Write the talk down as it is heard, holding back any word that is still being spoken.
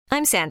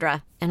I'm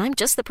Sandra, and I'm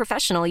just the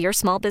professional your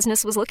small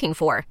business was looking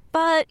for.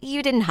 But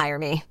you didn't hire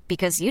me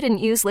because you didn't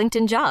use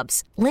LinkedIn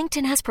Jobs.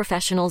 LinkedIn has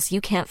professionals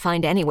you can't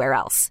find anywhere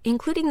else,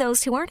 including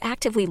those who aren't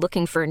actively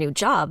looking for a new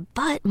job,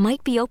 but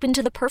might be open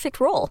to the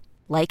perfect role,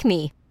 like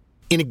me.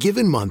 In a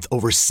given month,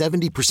 over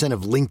 70%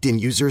 of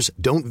LinkedIn users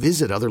don't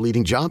visit other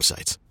leading job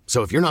sites.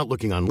 So if you're not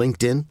looking on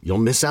LinkedIn, you'll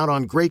miss out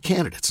on great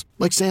candidates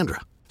like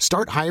Sandra.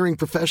 Start hiring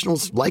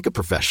professionals like a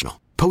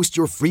professional. Post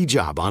your free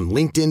job on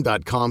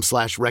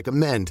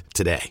linkedin.com/recommend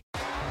today.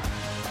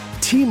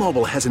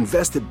 T-Mobile has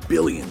invested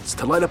billions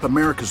to light up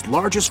America's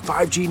largest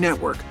 5G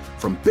network,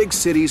 from big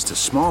cities to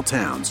small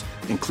towns,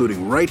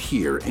 including right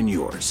here in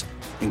yours.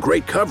 And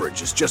great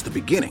coverage is just the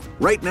beginning.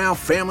 Right now,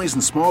 families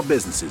and small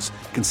businesses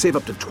can save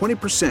up to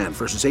 20%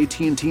 versus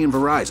AT&T and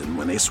Verizon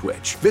when they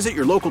switch. Visit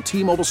your local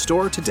T-Mobile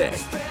store today.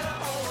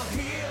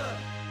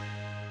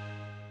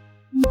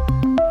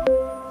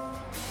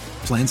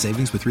 Plan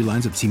savings with 3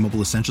 lines of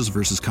T-Mobile Essentials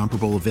versus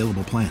comparable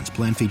available plans.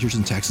 Plan features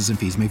and taxes and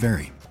fees may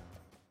vary.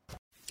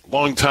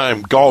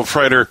 Longtime golf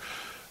writer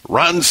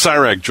Ron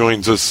Sirek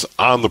joins us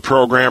on the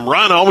program.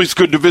 Ron, always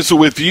good to visit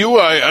with you.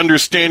 I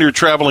understand you're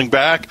traveling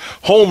back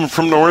home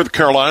from North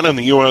Carolina in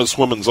the U.S.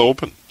 Women's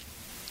Open.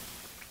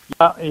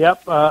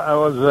 Yep. It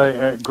was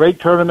a great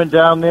tournament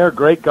down there,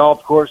 great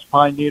golf course,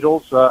 Pine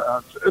Needles.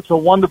 It's a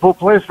wonderful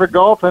place for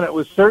golf, and it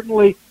was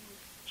certainly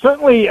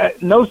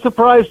no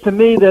surprise to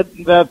me that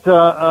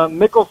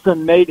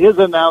Mickelson made his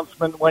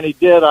announcement when he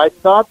did. I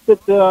thought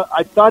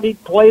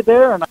he'd play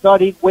there, and I thought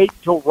he'd wait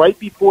till right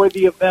before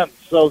the event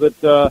so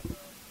that to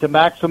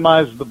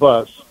maximize the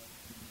buzz.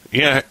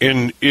 Yeah,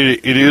 and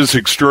it is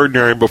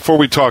extraordinary. Before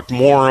we talk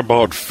more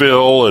about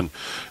Phil and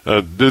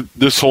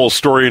this whole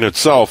story in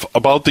itself,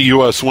 about the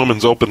U.S.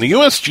 Women's Open, the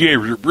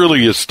USGA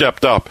really has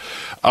stepped up.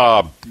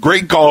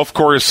 Great golf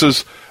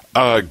courses,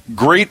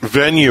 great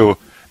venue,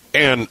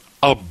 and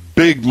a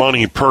big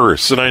money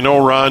purse. And I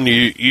know, Ron,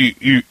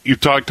 you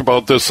talked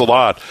about this a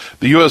lot.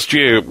 The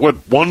USGA,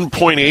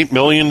 $1.8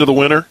 million to the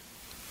winner?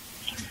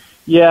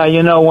 Yeah,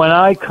 when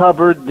I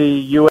covered the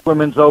U.S.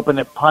 Women's Open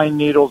at Pine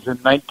Needles in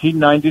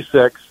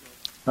 1996,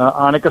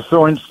 Annika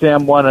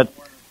Sorenstam won it.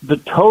 The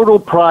total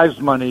prize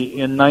money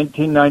in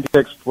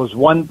 1996 was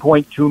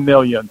 $1.2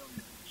 million.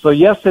 So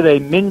yesterday,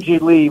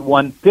 Minjee Lee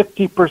won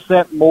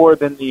 50% more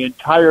than the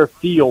entire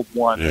field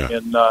won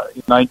in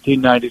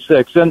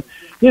 1996. And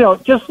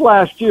just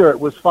last year it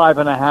was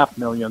 $5.5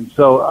 million.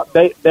 So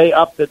they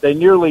upped it. They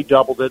nearly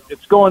doubled it.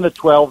 It's going to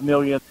 $12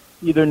 million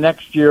either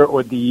next year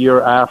or the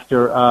year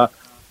after.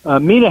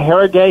 Mina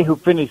Haragay, who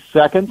finished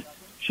second,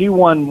 she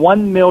won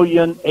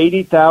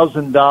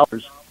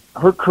 $1,080,000.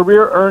 Her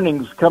career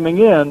earnings coming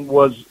in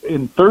was,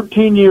 in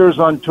 13 years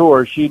on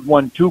tour, she'd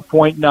won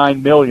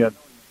 $2.9 million.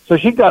 So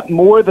she got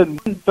more than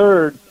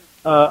 1/3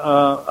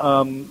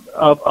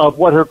 of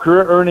what her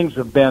career earnings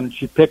have been.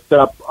 She picked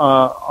up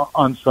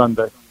on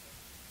Sunday.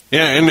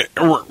 Yeah, and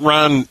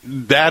Ron,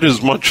 that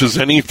as much as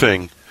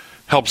anything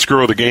helps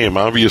grow the game.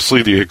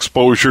 Obviously, the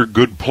exposure,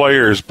 good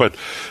players, but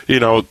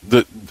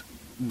the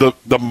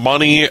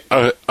money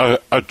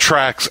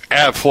attracts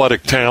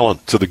athletic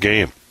talent to the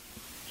game.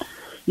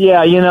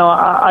 Yeah,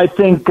 I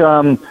think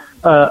an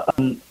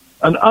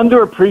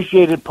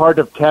underappreciated part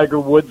of Tiger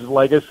Woods'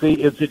 legacy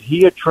is that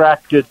he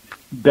attracted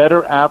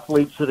better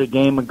athletes to the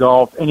game of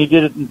golf, and he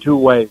did it in 2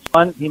 ways.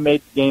 1, he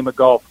made the game of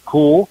golf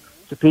cool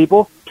to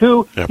people.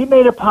 2, he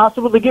made it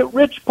possible to get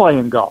rich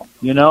playing golf.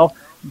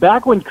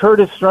 Back when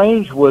Curtis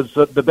Strange was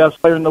the best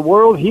player in the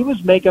world, he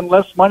was making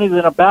less money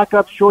than a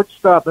backup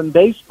shortstop in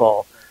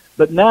baseball.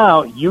 But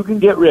now you can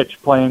get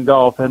rich playing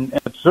golf, and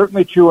it's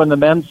certainly true on the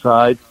men's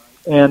side.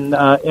 And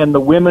the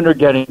women are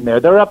getting there.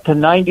 They're up to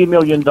 $90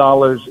 million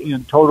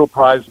in total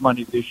prize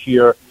money this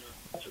year.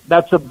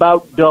 That's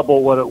about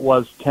double what it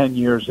was 10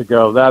 years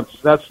ago.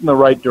 That's in the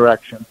right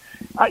direction.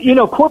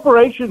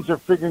 Corporations are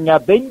figuring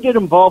out they can get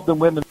involved in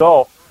women's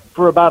golf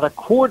for about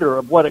 1/4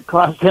 of what it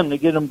costs them to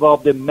get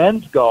involved in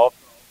men's golf,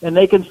 and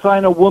they can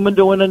sign a woman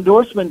to an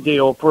endorsement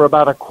deal for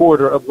about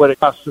 1/4 of what it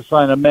costs to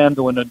sign a man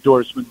to an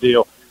endorsement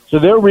deal. So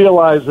they're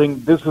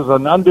realizing this is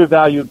an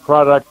undervalued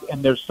product,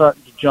 and they're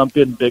starting to jump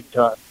in big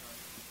time.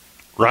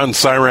 Ron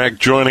Sirek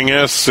joining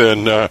us,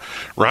 and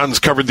Ron's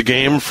covered the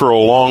game for a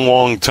long,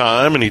 long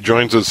time, and he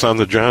joins us on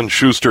the John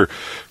Schuster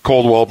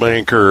Coldwell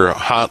Banker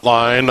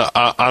hotline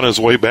on his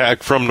way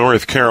back from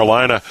North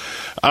Carolina.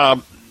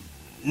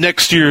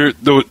 Next year,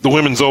 the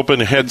Women's Open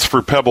heads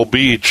for Pebble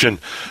Beach, and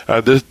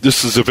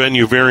this is a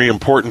venue very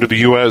important to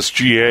the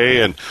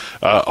USGA and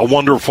a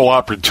wonderful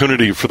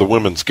opportunity for the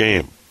women's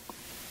game.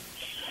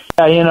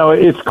 Yeah,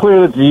 it's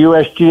clear that the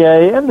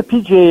USGA and the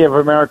PGA of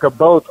America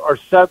both are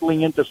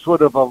settling into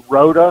sort of a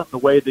rota, the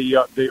way the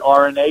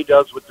RNA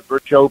does with the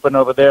British Open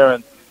over there,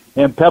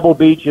 and Pebble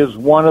Beach is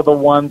one of the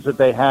ones that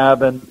they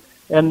have, and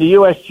the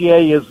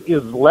USGA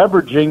is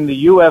leveraging the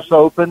U.S.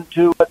 Open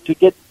to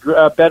get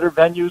better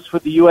venues for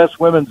the U.S.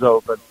 Women's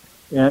Open,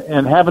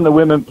 and having the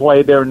women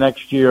play there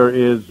next year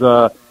is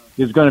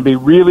going to be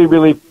really,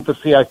 really to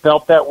see. I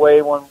felt that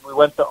way when we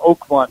went to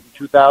Oakmont in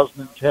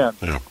 2010.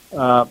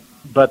 Yeah.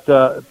 But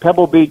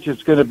Pebble Beach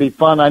is going to be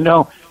fun. I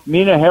know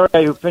Mina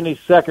Harry, who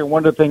finished second,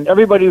 one of the things,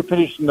 everybody who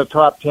finished in the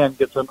top 10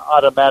 gets an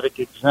automatic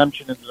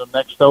exemption into the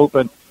next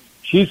Open.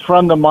 She's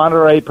from the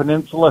Monterey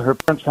Peninsula. Her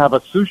parents have a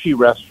sushi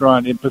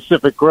restaurant in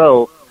Pacific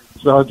Grove,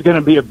 so it's going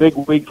to be a big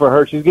week for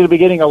her. She's going to be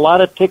getting a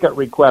lot of ticket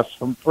requests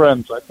from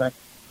friends, I think.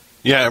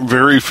 Yeah, I'm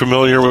very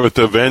familiar with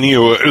the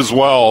venue as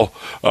well,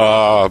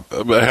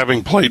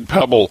 having played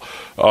Pebble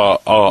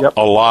a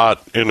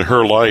lot in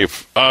her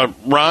life.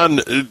 Ron,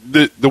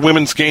 the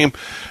women's game,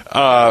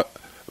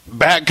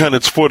 back on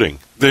its footing.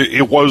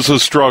 It was a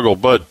struggle,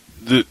 but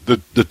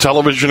the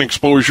television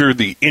exposure,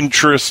 the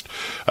interest,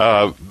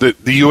 the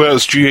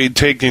USGA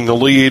taking the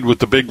lead with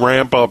the big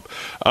ramp up,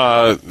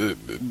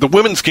 the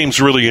women's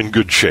game's really in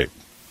good shape.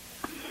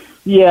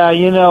 Yeah,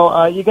 you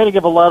got to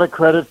give a lot of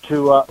credit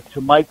to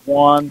Mike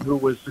Wan, who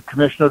was the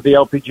commissioner of the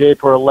LPGA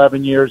for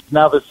 11 years,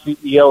 now the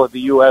CEO of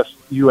the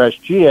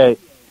USGA.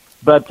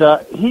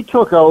 But he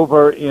took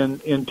over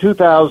in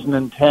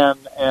 2010,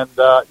 and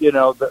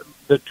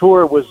the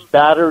tour was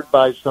battered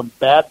by some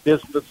bad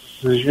business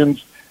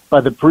decisions by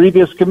the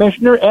previous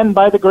commissioner and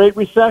by the Great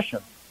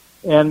Recession,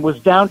 and was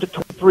down to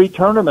 23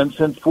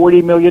 tournaments and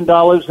 $40 million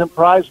in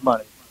prize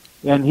money.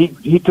 And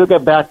he took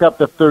it back up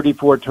to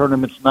 34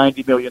 tournaments,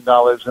 $90 million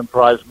in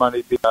prize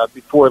money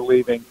before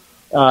leaving.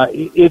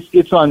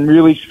 It's on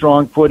really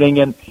strong footing,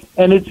 and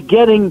it's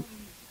getting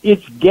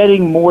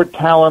more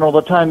talent all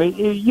the time. It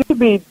used to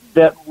be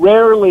that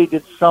rarely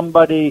did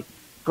somebody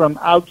from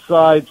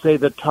outside, say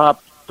the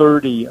top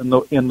 30 in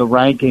the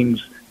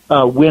rankings,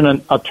 win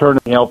a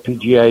tournament in the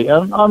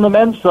LPGA. And on the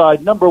men's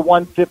side, number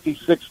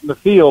 156 in the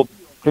field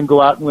can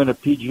go out and win a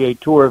PGA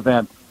Tour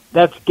event.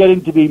 That's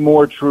getting to be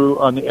more true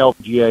on the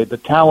LPGA. The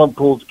talent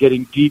pool's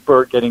getting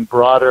deeper, getting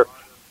broader.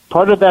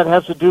 Part of that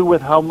has to do with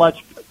how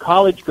much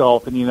college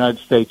golf in the United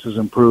States has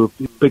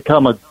improved. It's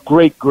become a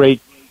great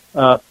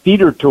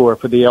feeder tour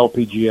for the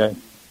LPGA.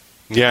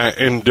 Yeah,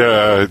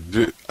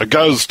 and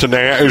Augusta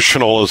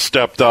National has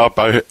stepped up.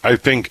 I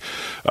think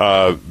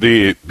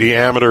the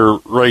amateur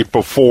right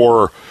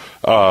before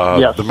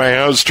the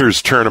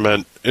Masters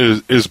tournament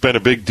has been a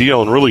big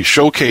deal and really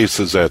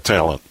showcases that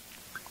talent.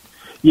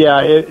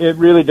 Yeah, it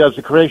really does.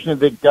 The creation of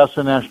the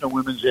Augusta National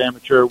Women's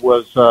Amateur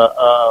was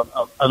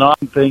an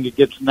awesome thing. It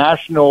gets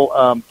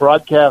national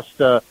broadcast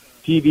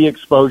TV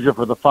exposure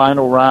for the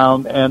final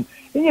round. And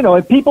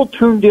people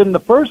tuned in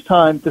the first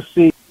time to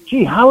see,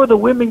 gee, how are the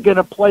women going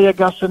to play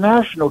Augusta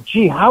National?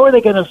 Gee, how are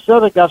they going to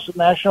set Augusta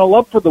National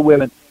up for the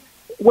women?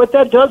 What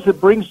that does,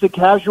 it brings the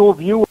casual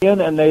viewer in,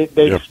 and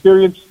they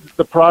experience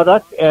the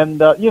product.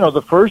 And,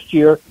 the first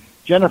year,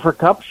 Jennifer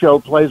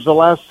Kupcho plays the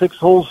last 6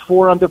 holes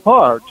 4 under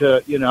par,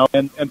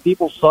 and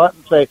people saw it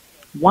and say,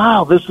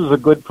 wow, this is a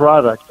good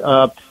product.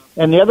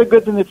 And the other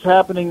good thing that's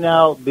happening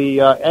now,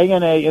 the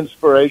ANA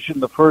Inspiration,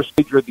 the first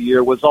major of the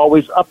year, was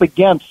always up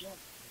against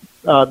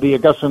the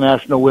Augusta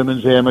National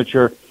Women's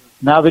Amateur.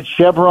 Now that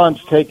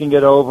Chevron's taking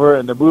it over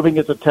and they're moving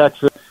it to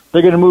Texas,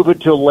 they're going to move it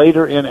till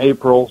later in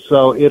April,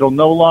 so it'll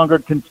no longer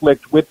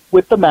conflict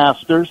with the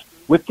Masters,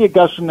 with the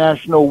Augusta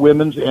National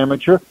Women's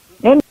Amateur,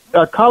 and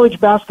college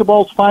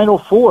basketball's Final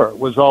Four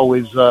was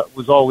always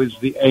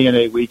the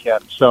ANA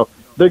weekend. So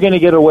they're going to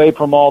get away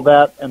from all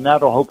that, and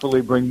that'll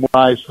hopefully bring more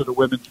eyes to the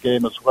women's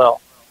game as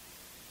well.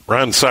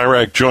 Ron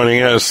Sirach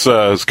joining us,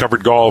 has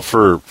covered golf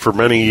for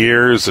many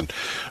years, and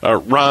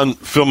Ron,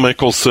 Phil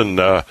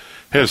Mickelson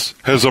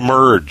has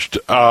emerged.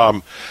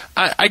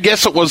 I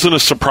guess it wasn't a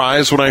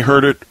surprise when I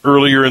heard it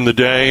earlier in the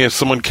day.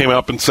 Someone came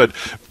up and said,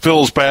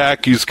 Phil's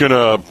back, he's going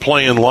to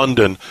play in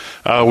London,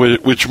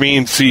 which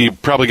means he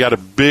probably got a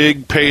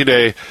big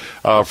payday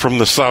from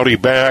the Saudi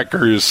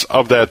backers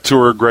of that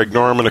tour. Greg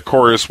Norman, of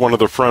course, one of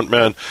the front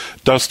men.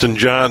 Dustin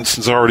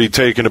Johnson's already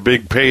taken a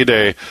big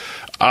payday.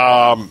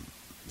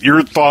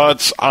 Your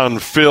thoughts on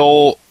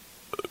Phil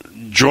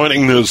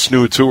joining this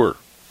new tour?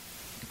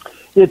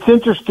 It's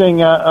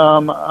interesting.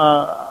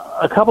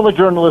 A couple of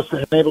journalists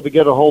have been able to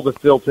get a hold of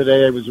Phil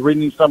today. I was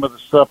reading some of the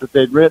stuff that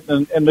they'd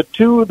written, and the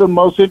two of the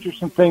most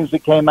interesting things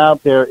that came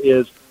out there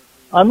is,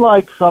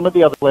 unlike some of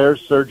the other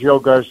players,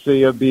 Sergio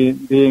Garcia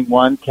being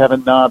one,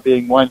 Kevin Na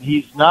being one,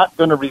 he's not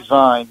going to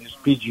resign his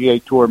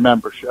PGA Tour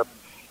membership.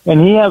 And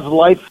he has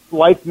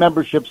life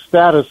membership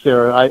status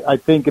there. I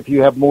think if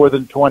you have more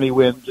than 20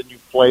 wins and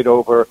you've played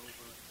over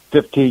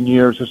 15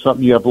 years or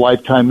something, you have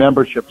lifetime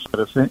membership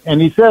status.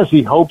 And he says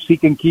he hopes he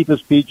can keep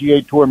his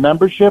PGA Tour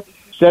membership.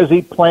 Says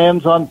he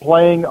plans on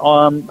playing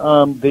on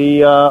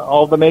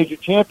all the major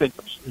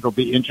championships. It'll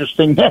be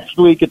interesting next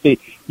week at the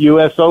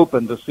U.S.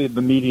 Open to see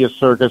the media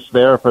circus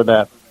there for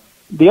that.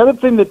 The other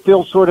thing that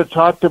Phil sort of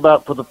talked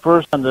about for the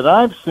first time that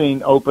I've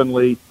seen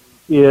openly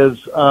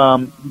is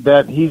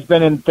that he's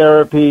been in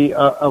therapy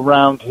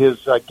around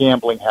his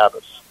gambling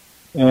habits.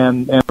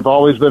 And there have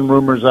always been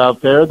rumors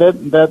out there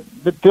that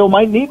Phil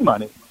might need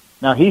money.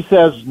 Now, he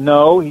says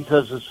no. He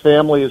says his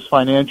family is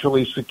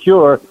financially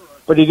secure.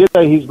 But he did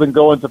say he's been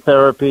going to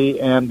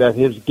therapy and that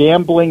his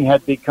gambling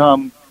had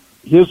become,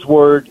 his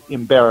word,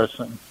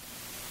 embarrassing.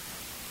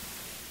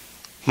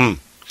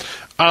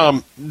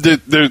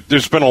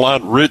 There's been a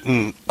lot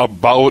written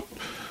about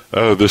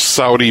the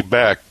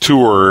Saudi-backed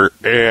tour,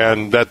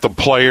 and that the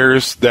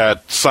players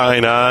that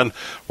sign on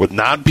would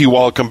not be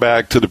welcome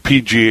back to the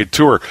PGA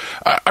Tour.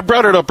 I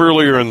brought it up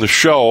earlier in the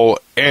show,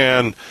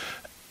 and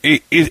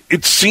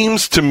it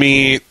seems to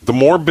me the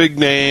more big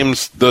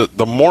names,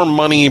 the more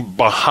money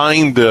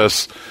behind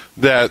this,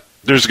 that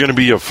there's going to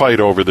be a fight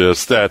over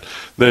this, that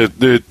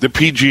the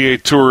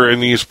PGA Tour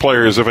and these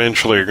players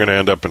eventually are going to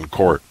end up in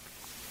court.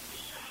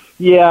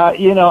 Yeah,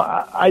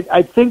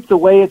 I think the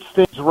way it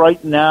stands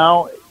right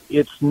now,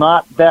 it's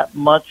not that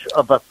much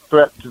of a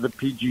threat to the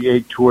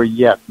PGA Tour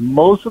yet.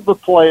 Most of the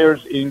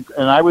players, and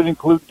I would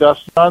include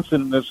Dustin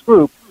Johnson in this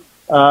group,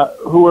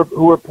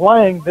 who are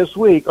playing this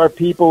week are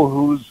people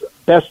whose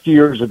best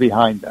years are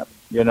behind them.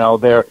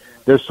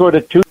 They're sort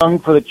of too young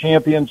for the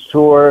Champions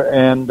Tour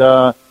and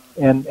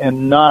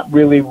not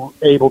really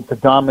able to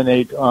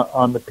dominate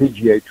on the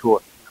PGA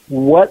Tour.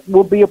 What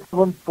will be a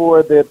problem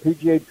for the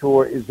PGA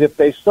Tour is if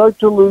they start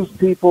to lose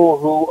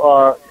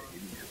people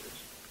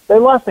they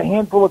lost a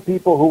handful of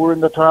people who were in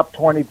the top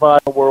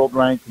 25 world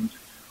rankings,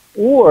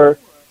 or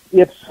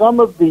if some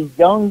of the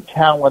young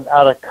talent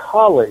out of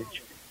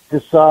college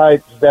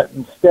decides that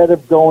instead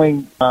of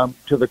going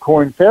to the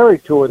Korn Ferry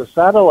Tour, the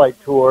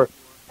satellite tour,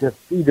 to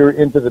feeder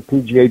into the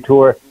PGA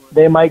Tour,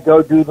 they might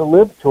go do the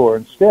LIV Tour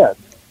instead.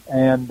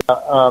 And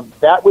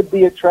that would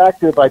be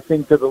attractive, I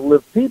think, to the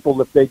LIV people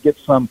if they get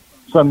some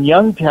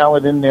young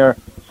talent in there.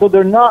 So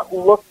they're not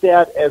looked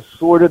at as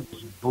sort of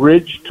this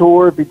bridge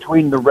tour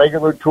between the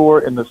regular tour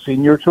and the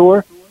senior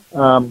tour.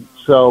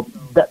 So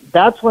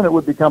that's when it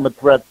would become a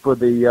threat for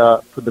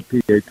the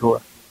PGA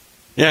Tour.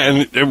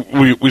 Yeah,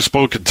 and we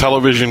spoke of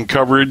television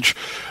coverage.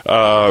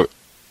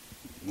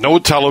 No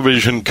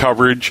television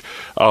coverage,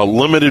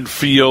 limited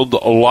field,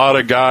 a lot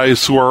of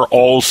guys who are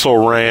also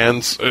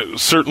Rands.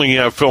 Certainly you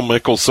have Phil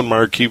Mickelson,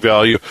 marquee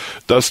value.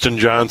 Dustin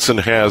Johnson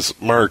has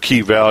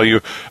marquee value.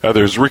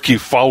 There's Ricky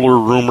Fowler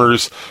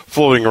rumors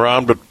floating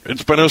around, but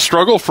it's been a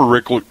struggle for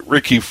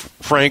Ricky,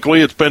 frankly.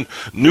 It's been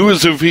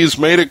news if he's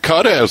made a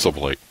cut as of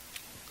late.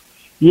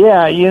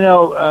 Yeah,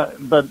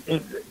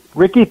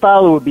 Ricky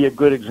Fowler would be a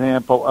good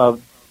example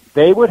of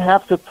they would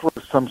have to throw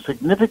some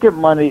significant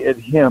money at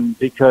him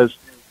because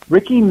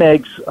Ricky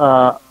makes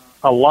a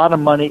lot of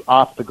money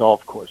off the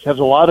golf course, has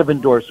a lot of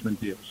endorsement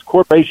deals.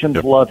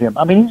 Corporations love him.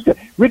 I mean,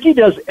 Ricky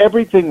does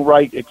everything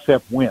right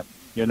except win,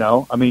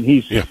 I mean,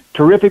 he's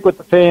terrific with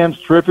the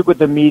fans, terrific with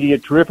the media,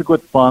 terrific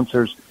with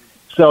sponsors.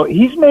 So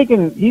he's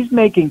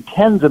making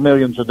tens of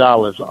millions of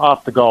dollars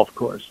off the golf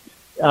course.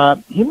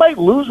 He might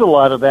lose a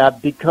lot of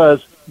that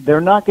because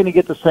they're not going to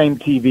get the same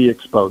TV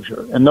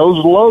exposure. And those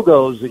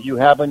logos that you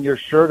have on your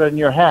shirt and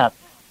your hat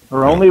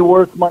are only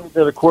worth money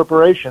to the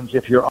corporations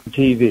if you're on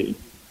TV.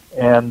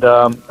 And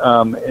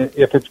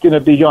if it's going to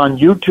be on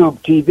YouTube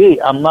TV,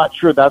 I'm not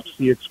sure that's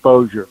the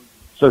exposure.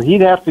 So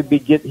they'd have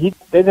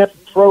to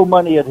throw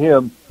money at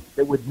him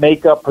that would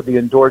make up for the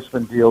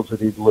endorsement deals that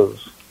he'd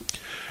lose.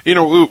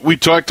 We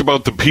talked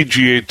about the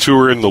PGA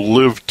Tour and the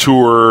LIV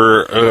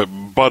Tour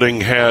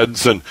butting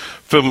heads, and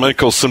Phil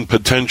Mickelson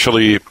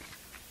potentially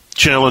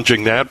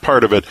challenging that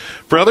part of it.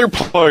 For other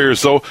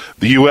players, though,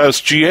 the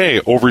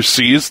USGA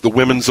oversees the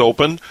Women's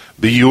Open,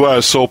 the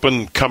U.S.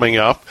 Open coming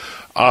up,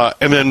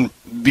 and then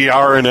the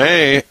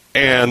R&A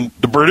and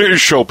the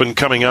British Open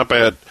coming up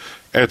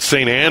at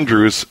St.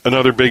 Andrews,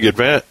 another big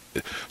event.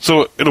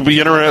 So it'll be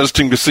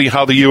interesting to see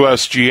how the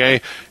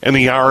USGA and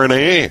the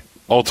R&A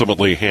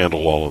ultimately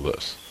handle all of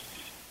this.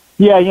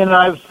 Yeah,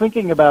 I was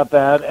thinking about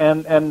that,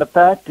 and the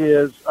fact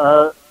is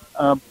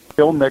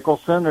Phil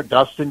Mickelson or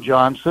Dustin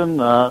Johnson,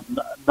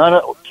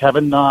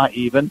 Kevin Na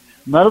even,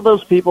 none of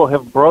those people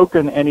have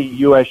broken any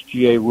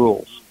USGA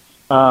rules.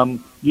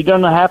 You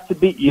don't have to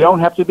be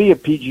a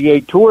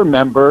PGA Tour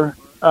member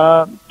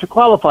to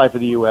qualify for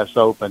the U.S.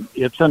 Open.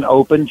 It's an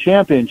open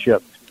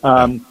championship.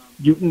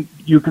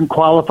 You can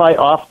qualify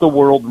off the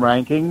world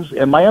rankings,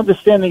 and my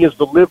understanding is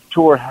the LIV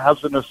Tour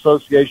has an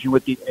association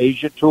with the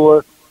Asia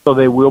Tour, so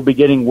they will be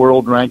getting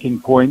world ranking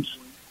points.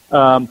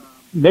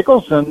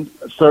 Mickelson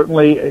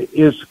certainly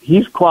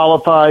he's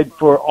qualified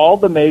for all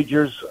the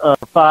majors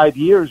 5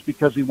 years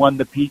because he won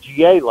the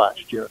PGA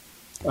last year.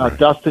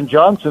 Dustin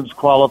Johnson's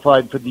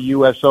qualified for the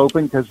U.S.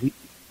 Open because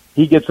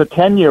he gets a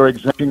 10-year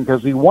exemption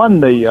because he won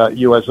the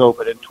U.S.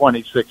 Open in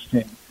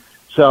 2016.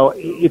 So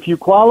if you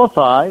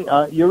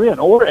qualify, you're in.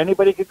 Or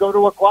anybody could go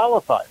to a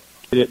qualifier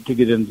to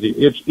get into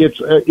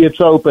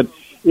it's open.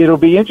 It'll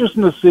be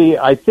interesting to see.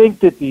 I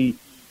think that the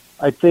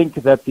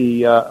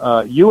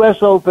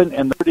U.S. Open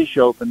and the British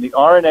Open, the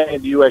R&A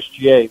and the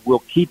USGA, will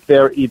keep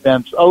their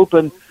events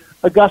open.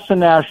 Augusta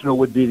National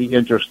would be the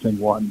interesting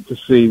one to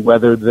see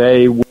whether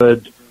they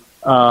would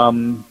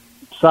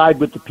side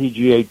with the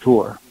PGA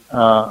Tour.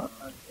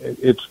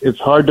 It's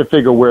hard to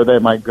figure where they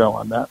might go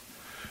on that.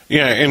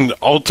 Yeah, and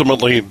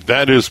ultimately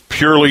that is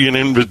purely an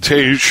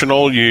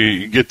invitational.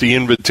 You get the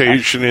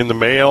invitation in the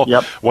mail,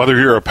 whether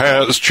you're a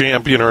past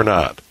champion or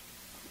not.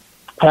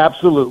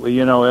 Absolutely.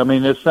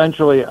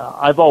 Essentially,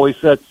 I've always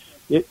said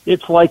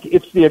it's like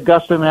it's the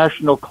Augusta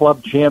National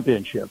Club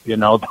Championship. They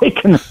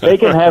can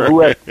have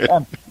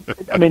whoever.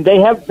 I mean,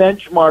 they have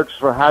benchmarks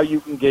for how you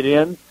can get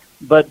in,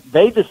 but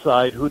they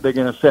decide who they're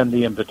going to send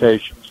the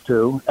invitations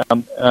to.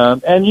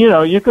 And, you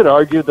know, you could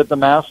argue that the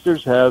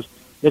Masters has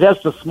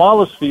the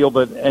smallest field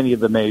of any of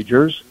the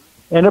majors,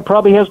 and it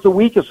probably has the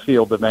weakest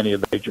field of any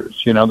of the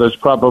majors. You know, there's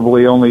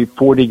probably only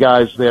 40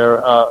 guys there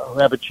who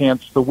have a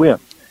chance to win.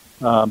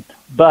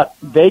 But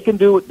they can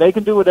do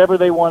whatever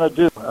they want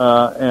to do.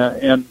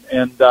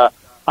 And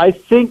I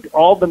think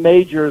all the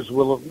majors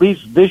will, at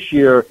least this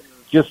year,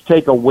 just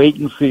take a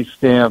wait-and-see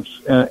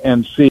stance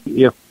and see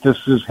if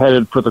this is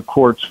headed for the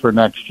courts for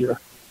next year.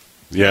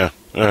 Yeah,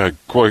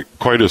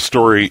 quite a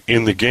story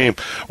in the game.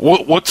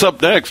 What's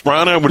up next,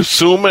 Ron? I would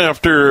assume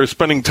after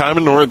spending time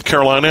in North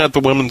Carolina at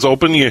the Women's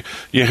Open, you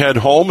head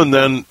home, and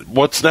then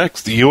what's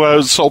next? The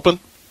U.S. Open?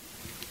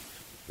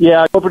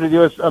 Yeah, I go over to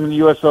the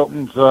U.S.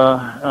 Open's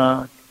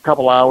a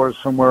couple hours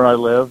from where I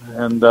live,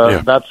 and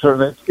that's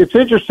certainly, it's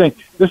interesting.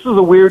 This is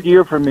a weird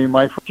year for me.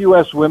 My first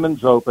U.S.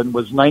 Women's Open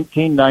was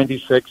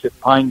 1996 at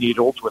Pine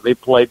Needles, where they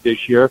played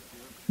this year.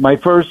 My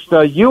first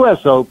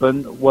U.S.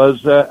 Open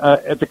was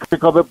at the country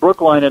club at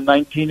Brookline in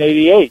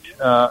 1988,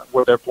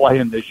 where they're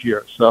playing this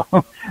year. So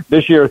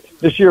this year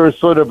is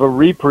sort of a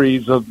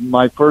reprise of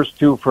my first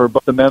two for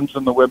both the men's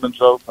and the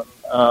women's Open.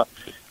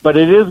 But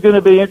it is going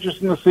to be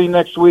interesting to see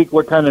next week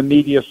what kind of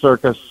media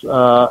circus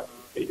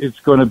it's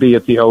going to be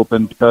at the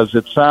Open, because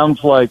it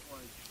sounds like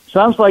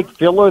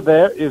Phil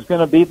there is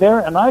going to be there,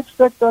 and I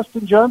expect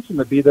Dustin Johnson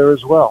to be there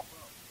as well.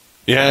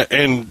 Yeah,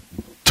 and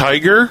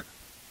Tiger,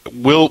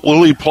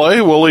 will he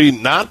play? Will he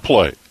not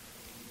play?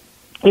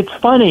 It's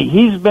funny.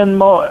 He's been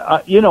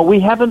more.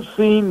 We haven't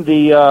seen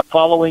the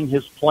following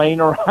his plane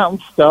around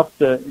stuff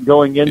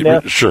going in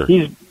there. Sure.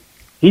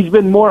 He's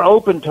been more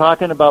open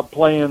talking about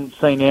playing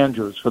St.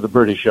 Andrews for the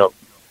British Open.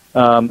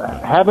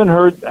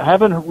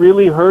 Haven't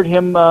really heard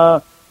him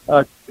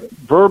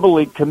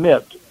verbally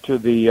commit to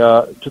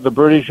the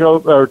British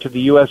Open or to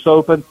the U.S.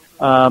 Open.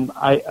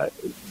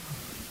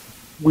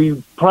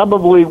 We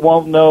probably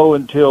won't know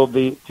until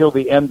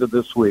the end of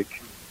this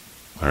week.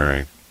 All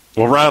right.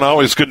 Well, Ron,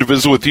 always good to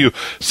visit with you.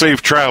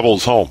 Safe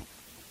travels home.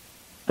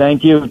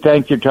 Thank you.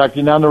 Talk to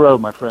you down the road,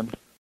 my friend.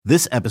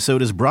 This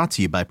episode is brought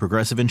to you by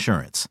Progressive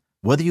Insurance.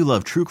 Whether you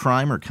love true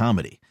crime or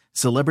comedy,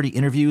 celebrity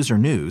interviews or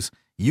news,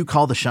 you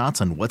call the shots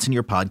on what's in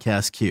your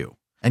podcast queue.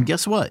 And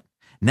guess what?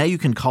 Now you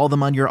can call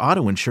them on your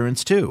auto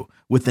insurance too,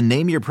 with the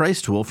Name Your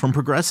Price tool from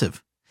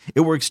Progressive.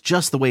 It works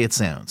just the way it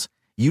sounds.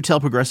 You tell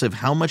Progressive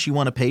how much you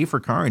want to pay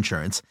for car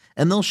insurance,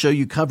 and they'll show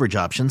you coverage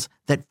options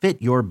that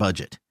fit your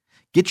budget.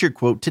 Get your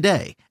quote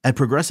today at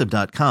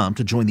Progressive.com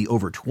to join the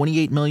over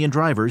 28 million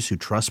drivers who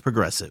trust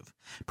Progressive.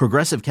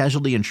 Progressive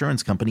Casualty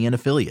Insurance Company and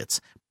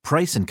Affiliates.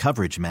 Price and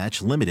coverage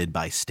match limited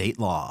by state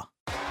law.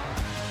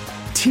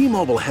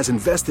 T-Mobile has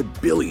invested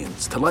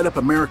billions to light up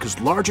America's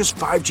largest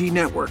 5G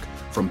network,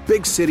 from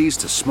big cities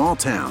to small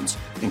towns,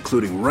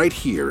 including right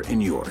here in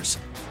yours.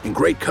 And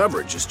great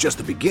coverage is just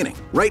the beginning.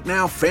 Right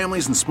now,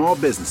 families and small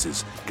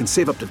businesses can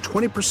save up to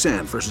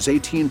 20% versus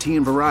AT&T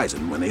and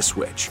Verizon when they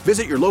switch.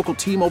 Visit your local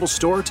T-Mobile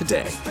store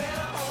today.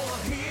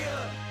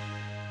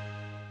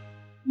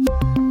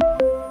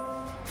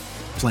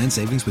 Plan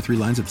savings with 3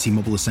 lines of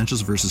T-Mobile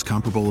Essentials versus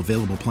comparable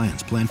available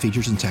plans. Plan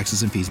features and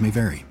taxes and fees may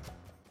vary.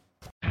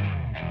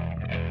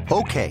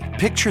 Okay,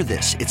 picture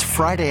this. It's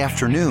Friday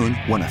afternoon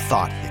when a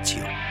thought hits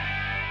you.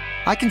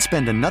 I can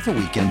spend another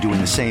weekend doing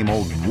the same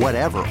old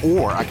whatever,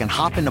 or I can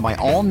hop into my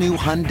all-new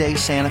Hyundai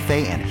Santa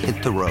Fe and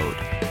hit the road.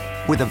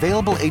 With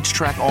available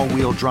H-Track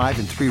all-wheel drive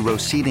and 3-row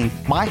seating,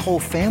 my whole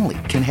family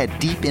can head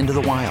deep into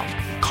the wild.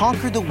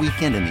 Conquer the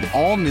weekend in the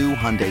all-new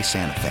Hyundai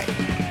Santa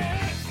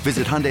Fe.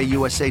 Visit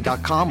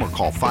HyundaiUSA.com or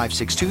call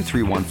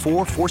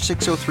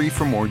 562-314-4603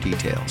 for more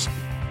details.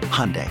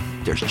 Hyundai,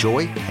 there's joy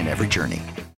in every journey.